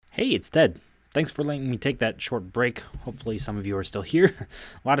Hey, it's Ted. Thanks for letting me take that short break. Hopefully some of you are still here.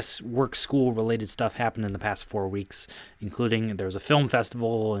 A lot of work, school-related stuff happened in the past 4 weeks, including there was a film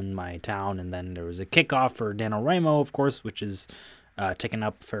festival in my town, and then there was a kickoff for NaNoWriMo, of course, which is taking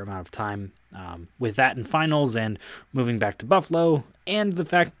up a fair amount of time. With that and finals and moving back to Buffalo, and the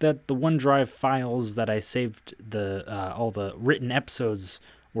fact that the OneDrive files that I saved all the written episodes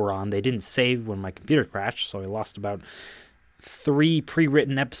were on, they didn't save when my computer crashed, so I lost about 3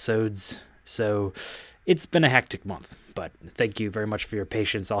 pre-written episodes. So it's been a hectic month, but thank you very much for your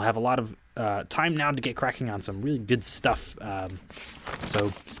patience. I'll have a lot of time now to get cracking on some really good stuff.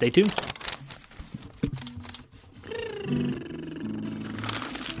 So stay tuned.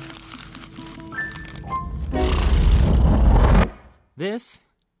 This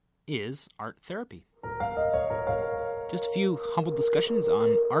is Art Therapy. Just a few humble discussions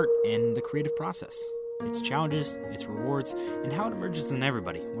on art and the creative process. Its challenges, its rewards, and how it emerges in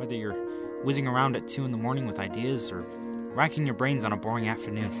everybody, whether you're whizzing around at 2 a.m. with ideas or racking your brains on a boring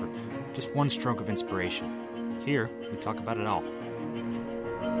afternoon for just one stroke of inspiration. Here, we talk about it all.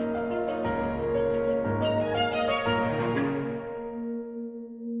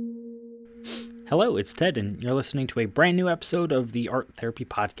 Hello, it's Ted, and you're listening to a brand new episode of the Art Therapy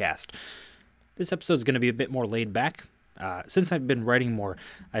Podcast. This episode is going to be a bit more laid back. Since I've been writing more,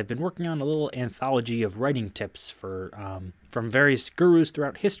 I've been working on a little anthology of writing tips from various gurus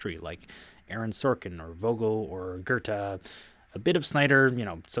throughout history, like Aaron Sorkin or Vogel or Goethe, a bit of Snyder,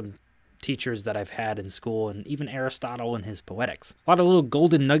 some teachers that I've had in school, and even Aristotle and his Poetics. A lot of little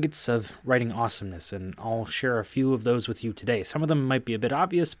golden nuggets of writing awesomeness, and I'll share a few of those with you today. Some of them might be a bit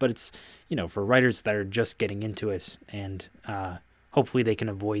obvious, but it's, for writers that are just getting into it, and hopefully they can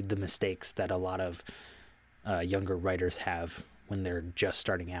avoid the mistakes that a lot of younger writers have when they're just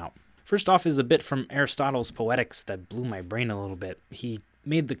starting out. First off is a bit from Aristotle's Poetics that blew my brain a little bit. He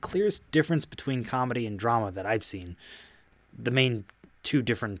made the clearest difference between comedy and drama that I've seen. The main 2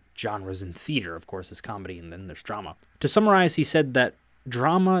 different genres in theater, of course, is comedy, and then there's drama. To summarize, he said that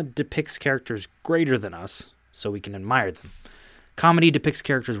drama depicts characters greater than us, so we can admire them. Comedy depicts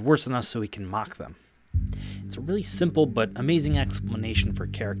characters worse than us, so we can mock them. It's a really simple but amazing explanation for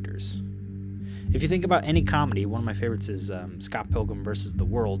characters. If you think about any comedy, one of my favorites is Scott Pilgrim vs. the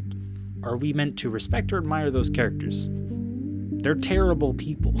World. Are we meant to respect or admire those characters? They're terrible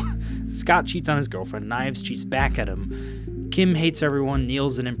people. Scott cheats on his girlfriend, Knives cheats back at him, Kim hates everyone,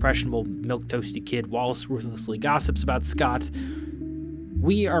 Neil's an impressionable milquetoasty kid, Wallace ruthlessly gossips about Scott.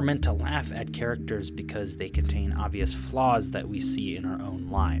 We are meant to laugh at characters because they contain obvious flaws that we see in our own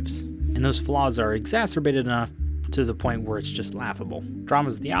lives. And those flaws are exacerbated enough to the point where it's just laughable.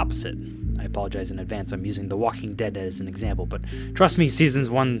 Drama's the opposite. I apologize in advance, I'm using The Walking Dead as an example, but trust me, seasons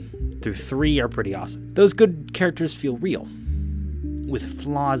 1 through 3 are pretty awesome. Those good characters feel real, with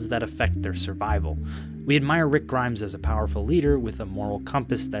flaws that affect their survival. We admire Rick Grimes as a powerful leader with a moral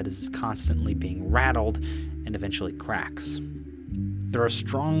compass that is constantly being rattled and eventually cracks. There are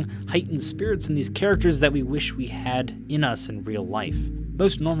strong, heightened spirits in these characters that we wish we had in us in real life.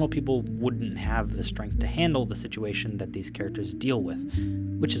 Most normal people wouldn't have the strength to handle the situation that these characters deal with,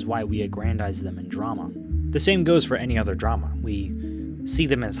 which is why we aggrandize them in drama. The same goes for any other drama. We see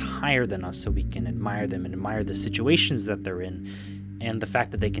them as higher than us so we can admire them and admire the situations that they're in and the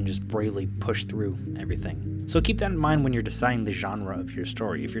fact that they can just bravely push through everything. So keep that in mind when you're deciding the genre of your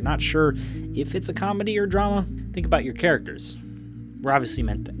story. If you're not sure if it's a comedy or drama, think about your characters. We're obviously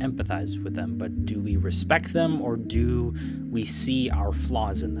meant to empathize with them, but do we respect them or do we see our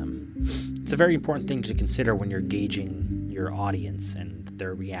flaws in them? It's a very important thing to consider when you're gauging your audience and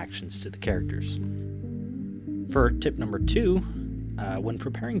their reactions to the characters. For tip number 2, when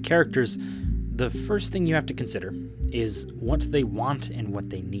preparing characters, the first thing you have to consider is what they want and what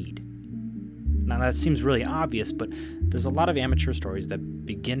they need. Now that seems really obvious, but there's a lot of amateur stories that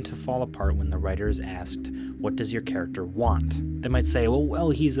begin to fall apart when the writer is asked, what does your character want? They might say, well,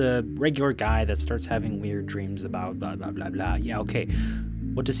 he's a regular guy that starts having weird dreams about blah, blah, blah, blah. Yeah, okay.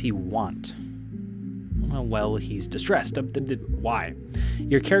 What does he want? Well, he's distressed. Why?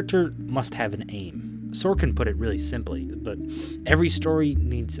 Your character must have an aim. Sorkin put it really simply, but every story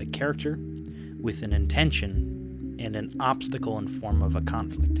needs a character with an intention and an obstacle in form of a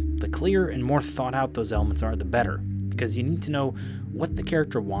conflict. The clearer and more thought out those elements are, the better, because you need to know what the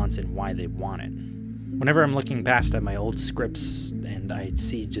character wants and why they want it. Whenever I'm looking past at my old scripts and I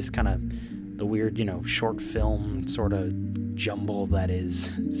see just kind of the weird, short film sort of jumble that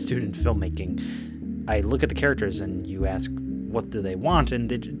is student filmmaking, I look at the characters and you ask, what do they want?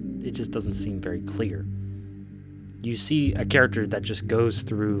 And it just doesn't seem very clear. You see a character that just goes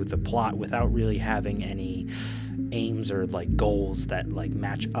through the plot without really having any aims or like goals that like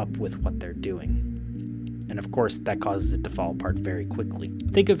match up with what they're doing. And of course, that causes it to fall apart very quickly.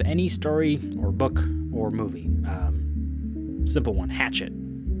 Think of any story or book or movie. Simple one, Hatchet.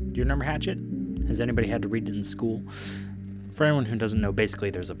 Do you remember Hatchet? Has anybody had to read it in school? For anyone who doesn't know, basically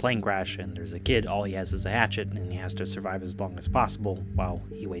there's a plane crash and there's a kid, all he has is a hatchet, and he has to survive as long as possible while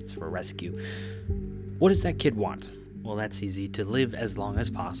he waits for rescue. What does that kid want? Well, that's easy, to live as long as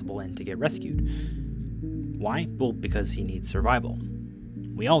possible and to get rescued. Why? Well, because he needs survival.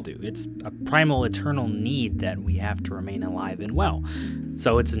 We all do. It's a primal, eternal need that we have to remain alive and well.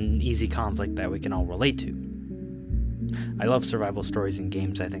 So it's an easy conflict that we can all relate to. I love survival stories in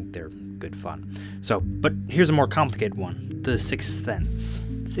games. I think they're good fun. But here's a more complicated one. The Sixth Sense.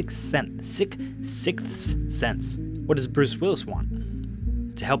 Sixth Sense. What does Bruce Willis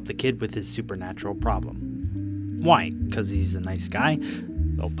want? To help the kid with his supernatural problem. Why? Because he's a nice guy?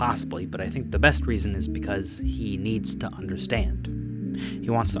 Well, possibly, but I think the best reason is because he needs to understand. He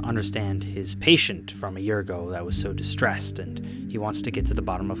wants to understand his patient from a year ago that was so distressed, and he wants to get to the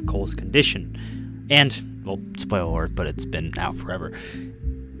bottom of Cole's condition. And, well, spoiler alert, but it's been out forever.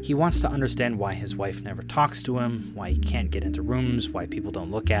 He wants to understand why his wife never talks to him, why he can't get into rooms, why people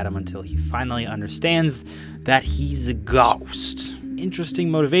don't look at him until he finally understands that he's a ghost. Interesting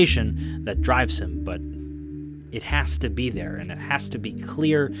motivation that drives him, but it has to be there, and it has to be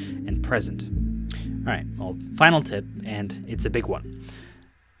clear and present. Alright, well, final tip, and it's a big one.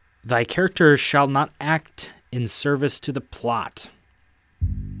 Thy character shall not act in service to the plot.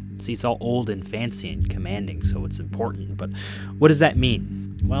 See, it's all old and fancy and commanding, so it's important, but what does that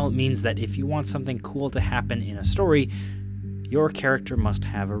mean? Well, it means that if you want something cool to happen in a story, your character must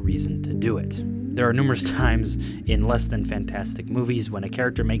have a reason to do it. There are numerous times in less than fantastic movies when a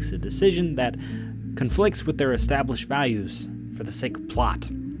character makes a decision that conflicts with their established values for the sake of plot.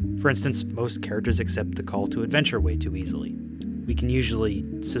 For instance, most characters accept the call to adventure way too easily. We can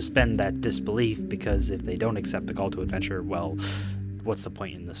usually suspend that disbelief because if they don't accept the call to adventure, well, what's the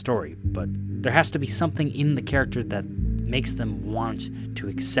point in the story? But there has to be something in the character that makes them want to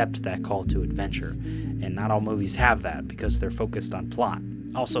accept that call to adventure. And not all movies have that because they're focused on plot.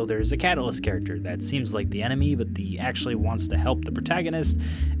 Also, there's a catalyst character that seems like the enemy, but he actually wants to help the protagonist,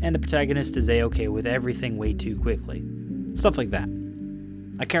 and the protagonist is A-okay with everything way too quickly. Stuff like that.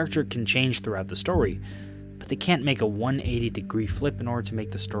 A character can change throughout the story, but they can't make a 180-degree flip in order to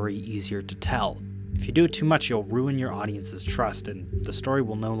make the story easier to tell. If you do it too much, you'll ruin your audience's trust, and the story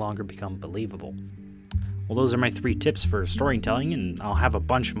will no longer become believable. Well, those are my 3 tips for storytelling, and I'll have a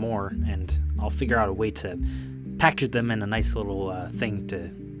bunch more, and I'll figure out a way to package them in a nice little thing to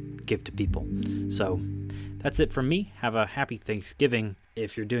give to people. So that's it from me. Have a happy Thanksgiving.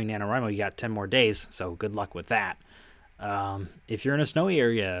 If you're doing NaNoWriMo, you got 10 more days, so good luck with that. If you're in a snowy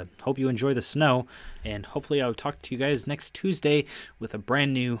area, hope you enjoy the snow, and hopefully I'll talk to you guys next Tuesday with a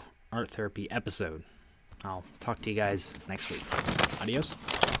brand new art therapy episode. I'll talk to you guys next week. Adios.